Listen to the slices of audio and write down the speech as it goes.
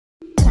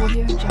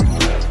Audio Jungle.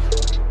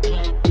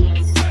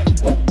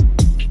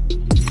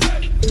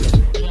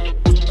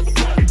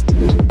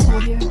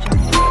 Audio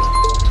Jungle.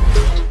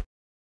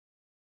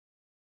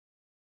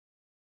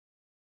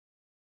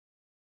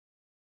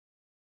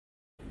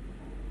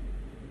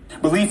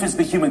 Belief is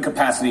the human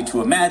capacity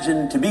to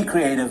imagine, to be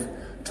creative,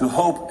 to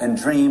hope and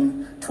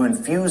dream, to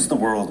infuse the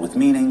world with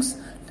meanings,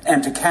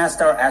 and to cast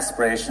our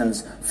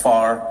aspirations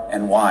far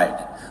and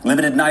wide,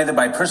 limited neither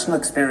by personal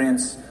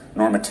experience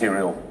nor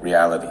material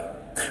reality.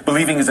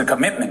 Believing is a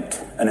commitment,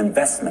 an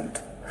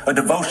investment, a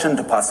devotion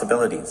to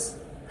possibilities.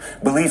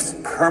 Beliefs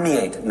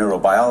permeate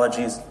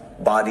neurobiologies,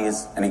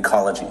 bodies, and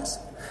ecologies,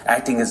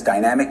 acting as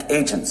dynamic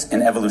agents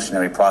in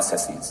evolutionary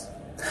processes.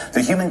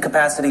 The human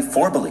capacity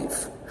for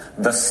belief,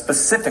 the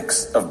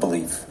specifics of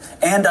belief,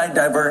 and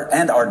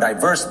our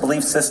diverse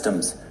belief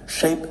systems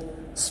shape,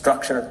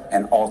 structure,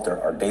 and alter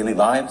our daily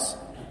lives,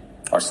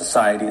 our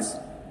societies,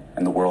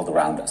 and the world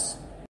around us.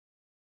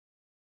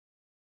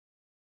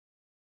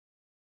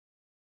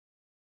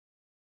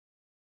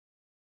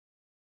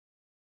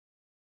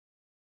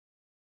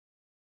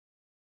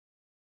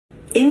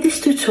 In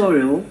this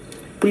tutorial,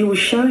 we will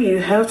show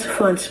you how to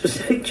find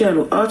specific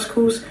journal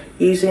articles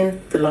using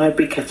the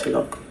library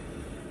catalogue.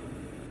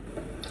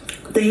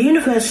 The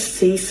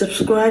university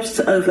subscribes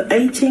to over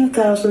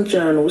 18,000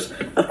 journals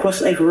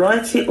across a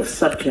variety of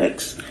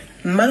subjects,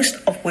 most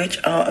of which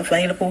are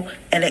available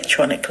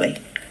electronically.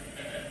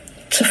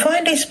 To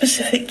find a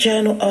specific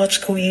journal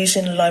article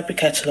using the library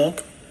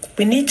catalogue,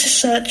 we need to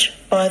search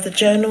by the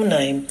journal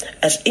name,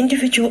 as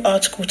individual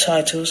article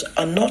titles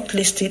are not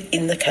listed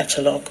in the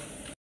catalogue.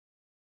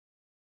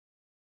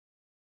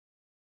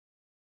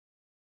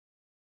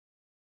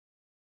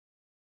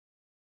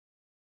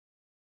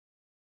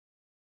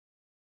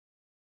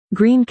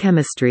 Green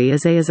chemistry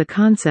is a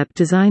concept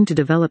designed to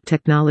develop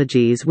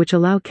technologies which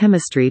allow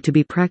chemistry to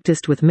be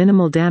practiced with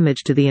minimal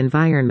damage to the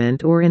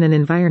environment or in an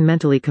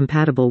environmentally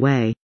compatible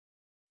way.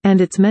 And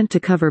it's meant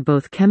to cover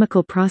both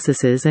chemical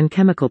processes and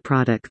chemical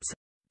products.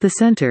 The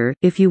center,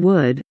 if you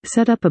would,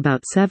 set up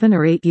about 7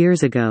 or 8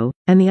 years ago,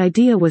 and the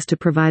idea was to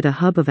provide a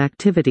hub of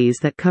activities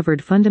that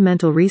covered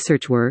fundamental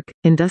research work,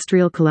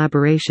 industrial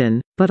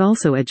collaboration, but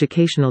also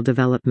educational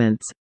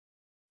developments.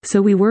 So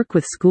we work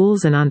with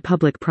schools and on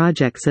public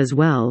projects as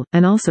well,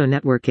 and also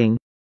networking.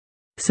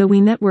 So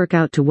we network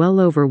out to well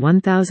over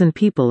 1,000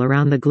 people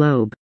around the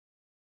globe.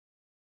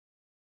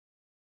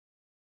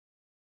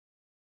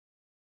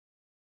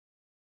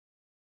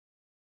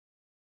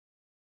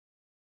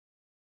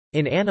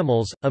 In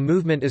animals, a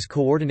movement is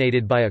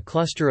coordinated by a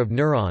cluster of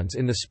neurons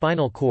in the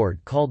spinal cord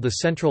called the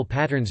central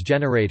patterns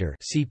generator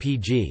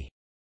 (CPG).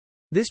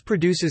 This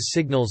produces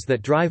signals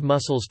that drive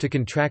muscles to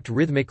contract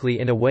rhythmically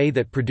in a way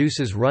that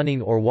produces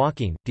running or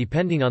walking,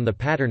 depending on the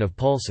pattern of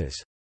pulses.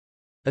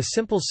 A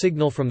simple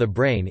signal from the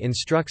brain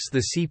instructs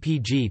the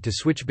CPG to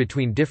switch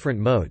between different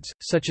modes,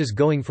 such as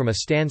going from a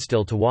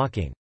standstill to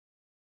walking.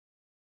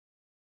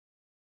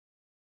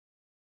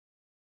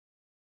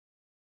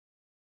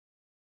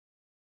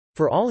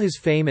 For all his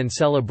fame and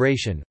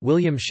celebration,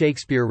 William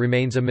Shakespeare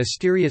remains a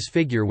mysterious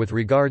figure with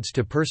regards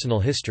to personal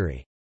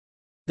history.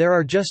 There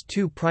are just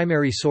 2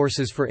 primary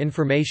sources for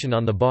information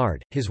on the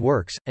bard, his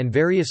works, and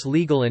various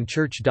legal and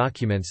church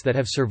documents that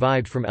have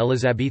survived from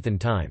Elizabethan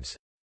times.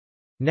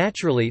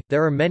 Naturally,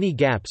 there are many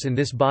gaps in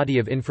this body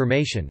of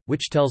information,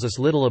 which tells us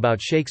little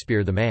about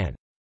Shakespeare the man.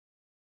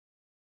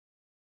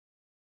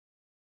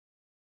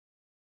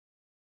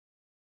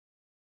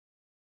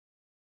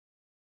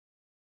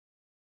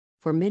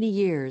 For many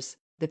years,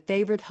 the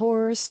favorite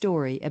horror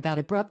story about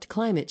abrupt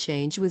climate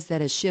change was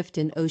that a shift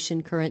in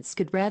ocean currents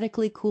could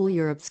radically cool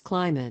Europe's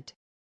climate.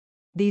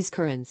 These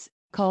currents,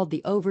 called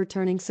the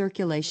overturning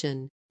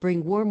circulation,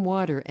 bring warm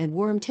water and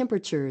warm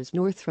temperatures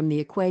north from the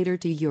equator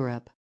to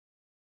Europe.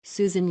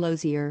 Susan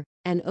Lozier,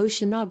 an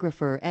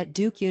oceanographer at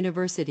Duke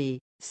University,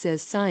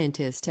 says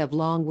scientists have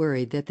long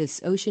worried that this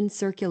ocean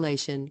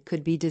circulation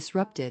could be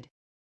disrupted.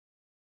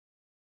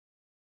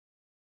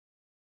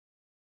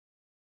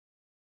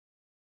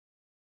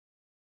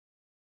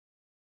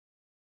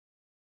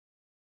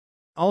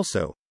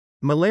 Also,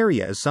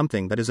 malaria is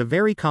something that is a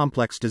very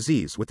complex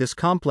disease with this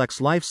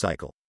complex life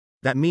cycle.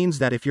 That means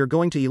that if you're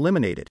going to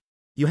eliminate it,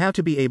 you have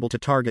to be able to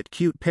target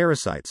cute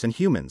parasites in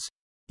humans.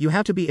 You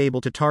have to be able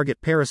to target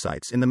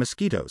parasites in the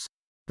mosquitoes,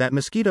 that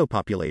mosquito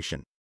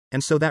population.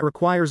 And so that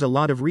requires a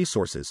lot of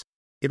resources.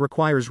 It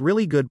requires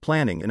really good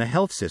planning in a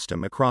health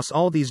system across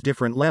all these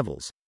different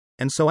levels.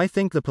 And so I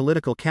think the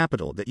political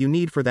capital that you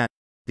need for that,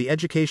 the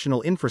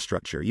educational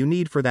infrastructure you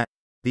need for that,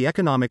 the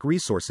economic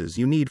resources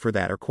you need for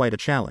that are quite a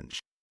challenge.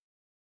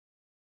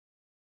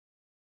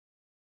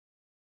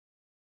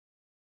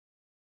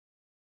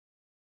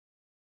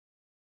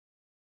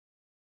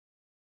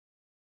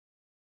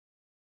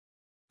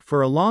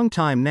 For a long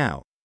time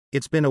now,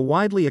 it's been a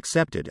widely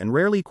accepted and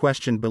rarely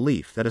questioned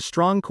belief that a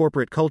strong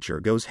corporate culture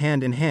goes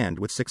hand in hand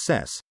with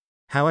success.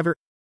 However,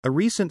 a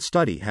recent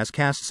study has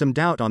cast some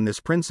doubt on this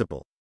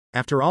principle.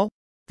 After all,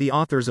 the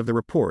authors of the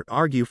report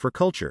argue for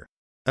culture.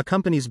 A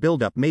company's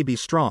buildup may be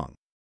strong,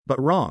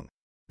 but wrong.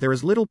 there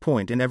is little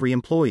point in every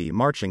employee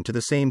marching to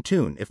the same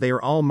tune if they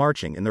are all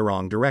marching in the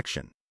wrong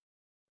direction.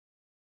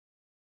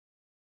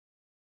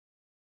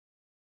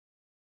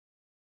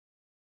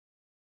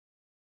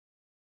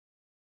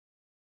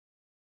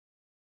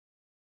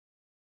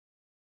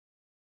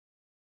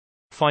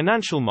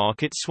 Financial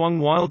markets swung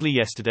wildly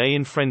yesterday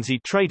in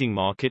frenzied trading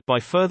market by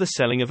further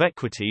selling of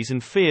equities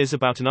and fears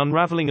about an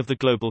unraveling of the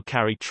global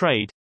carry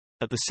trade.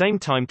 At the same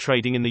time,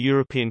 trading in the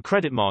European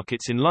credit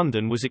markets in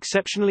London was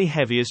exceptionally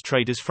heavy as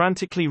traders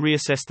frantically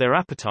reassessed their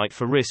appetite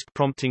for risk,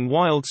 prompting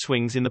wild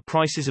swings in the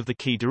prices of the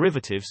key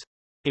derivatives.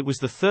 It was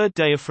the third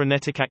day of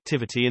frenetic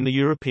activity in the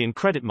European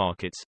credit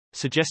markets,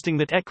 suggesting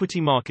that equity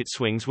market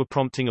swings were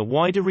prompting a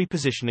wider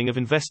repositioning of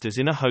investors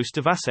in a host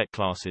of asset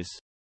classes.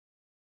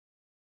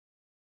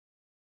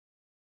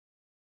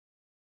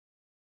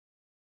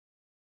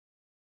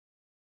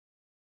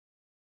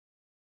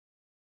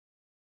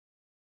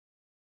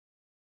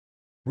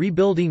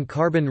 Rebuilding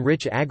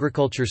carbon-rich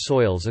agriculture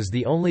soils is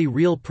the only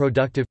real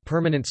productive,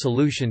 permanent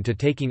solution to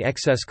taking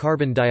excess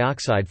carbon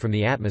dioxide from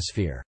the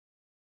atmosphere.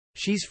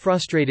 She's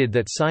frustrated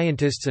that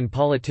scientists and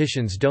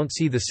politicians don't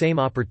see the same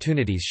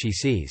opportunities she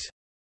sees.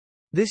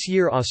 This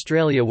year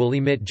Australia will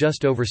emit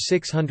just over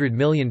 600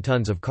 million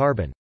tons of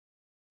carbon.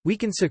 We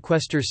can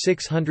sequester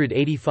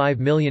 685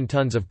 million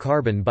tons of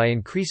carbon by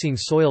increasing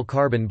soil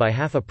carbon by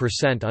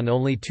 0.5% on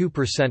only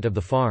 2% of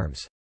the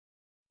farms.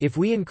 If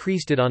we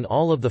increased it on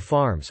all of the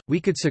farms, we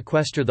could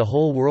sequester the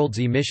whole world's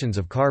emissions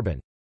of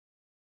carbon.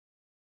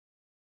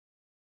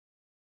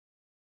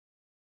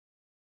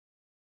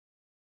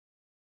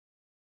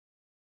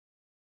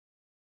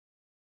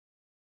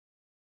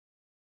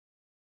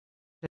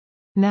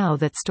 Now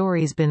that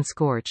story's been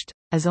scorched,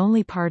 as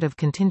only part of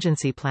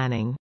contingency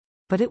planning.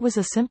 But it was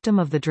a symptom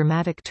of the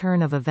dramatic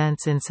turn of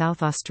events in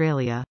South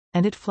Australia,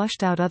 and it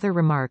flushed out other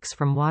remarks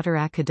from water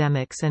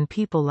academics and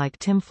people like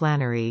Tim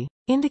Flannery,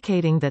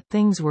 indicating that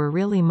things were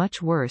really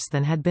much worse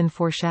than had been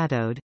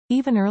foreshadowed,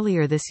 even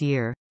earlier this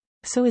year.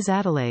 So is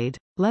Adelaide,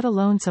 let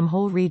alone some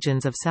whole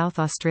regions of South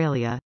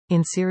Australia,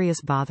 in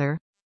serious bother?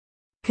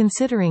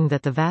 Considering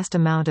that the vast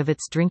amount of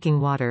its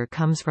drinking water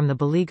comes from the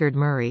beleaguered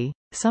Murray,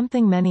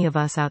 something many of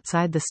us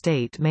outside the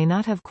state may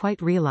not have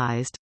quite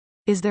realized,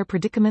 is their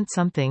predicament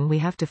something we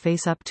have to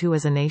face up to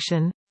as a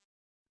nation?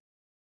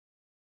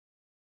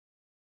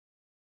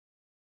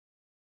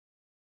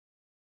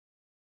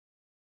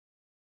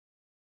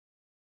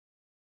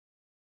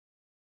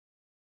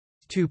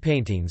 Two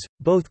paintings,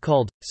 both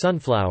called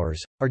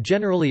sunflowers, are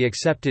generally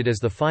accepted as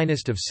the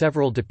finest of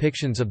several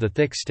depictions of the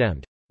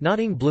thick-stemmed,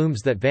 nodding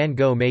blooms that Van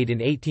Gogh made in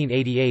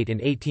 1888 and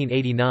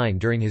 1889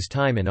 during his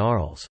time in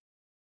Arles.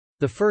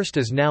 The first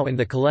is now in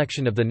the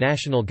collection of the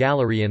National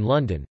Gallery in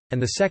London,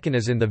 and the second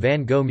is in the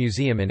Van Gogh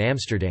Museum in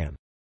Amsterdam.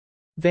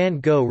 Van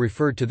Gogh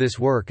referred to this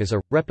work as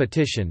a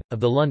repetition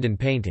of the London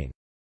painting.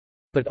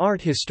 But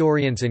art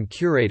historians and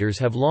curators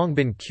have long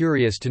been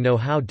curious to know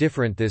how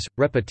different this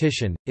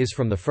repetition is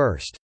from the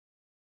first.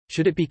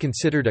 Should it be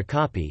considered a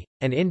copy,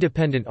 an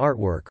independent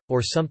artwork,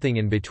 or something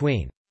in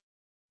between?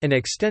 An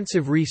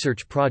extensive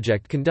research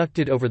project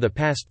conducted over the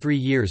past 3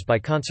 years by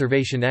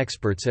conservation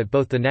experts at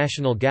both the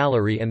National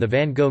Gallery and the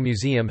Van Gogh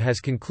Museum has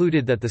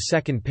concluded that the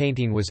second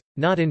painting was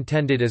not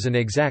intended as an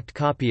exact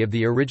copy of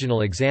the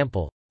original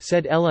example,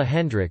 said Ella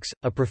Hendricks,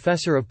 a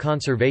professor of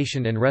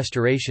conservation and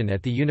restoration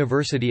at the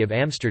University of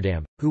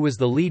Amsterdam, who was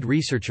the lead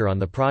researcher on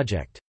the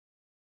project.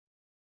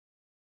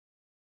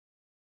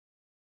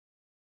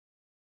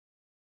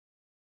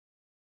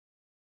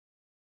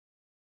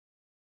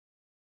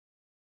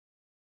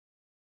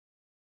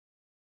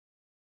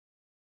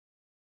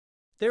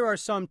 There are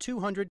some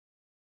 200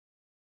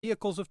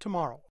 vehicles of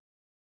tomorrow.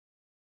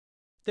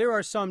 There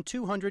are some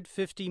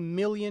 250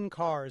 million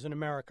cars in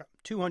America,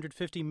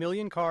 250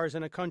 million cars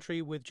in a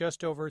country with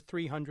just over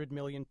 300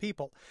 million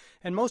people.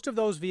 And most of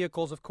those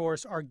vehicles, of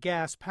course, are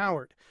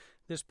gas-powered.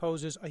 This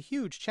poses a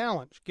huge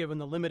challenge given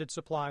the limited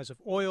supplies of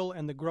oil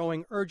and the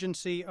growing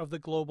urgency of the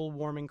global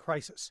warming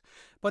crisis.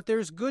 But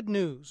there's good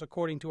news,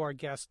 according to our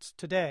guests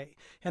today,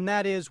 and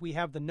that is we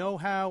have the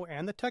know-how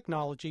and the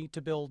technology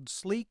to build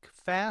sleek,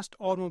 fast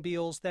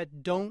automobiles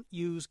that don't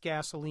use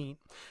gasoline.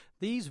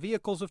 These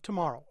vehicles of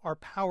tomorrow are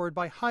powered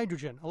by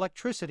hydrogen,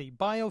 electricity,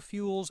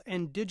 biofuels,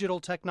 and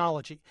digital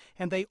technology,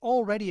 and they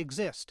already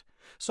exist.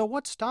 So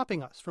what's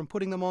stopping us from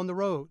putting them on the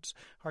roads?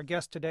 Our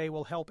guest today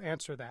will help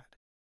answer that.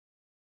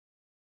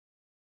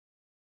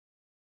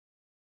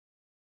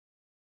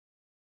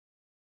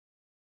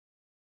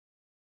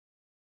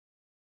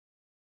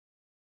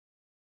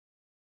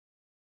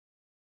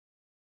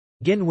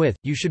 Begin with,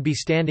 you should be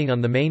standing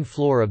on the main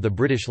floor of the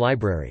British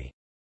Library.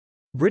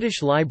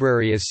 British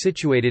Library is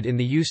situated in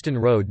the Euston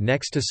Road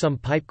next to some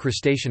pipe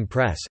crustacean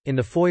press, in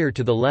the foyer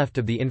to the left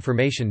of the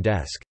information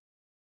desk.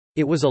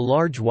 It was a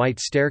large white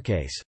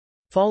staircase.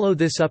 Follow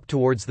this up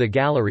towards the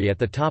gallery at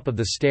the top of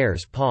the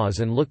stairs.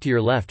 Pause and look to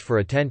your left for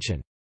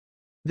attention.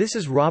 This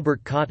is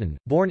Robert Cotton,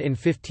 born in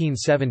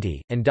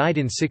 1570, and died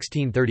in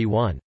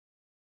 1631.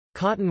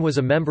 Cotton was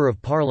a member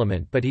of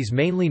Parliament, but he's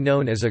mainly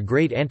known as a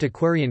great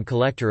antiquarian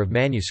collector of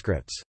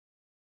manuscripts.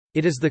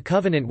 It is the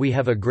covenant we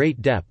have a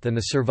great depth and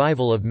the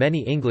survival of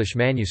many English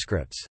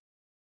manuscripts.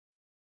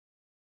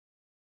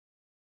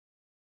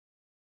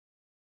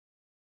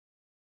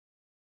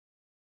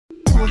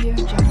 Audio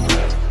Jungle.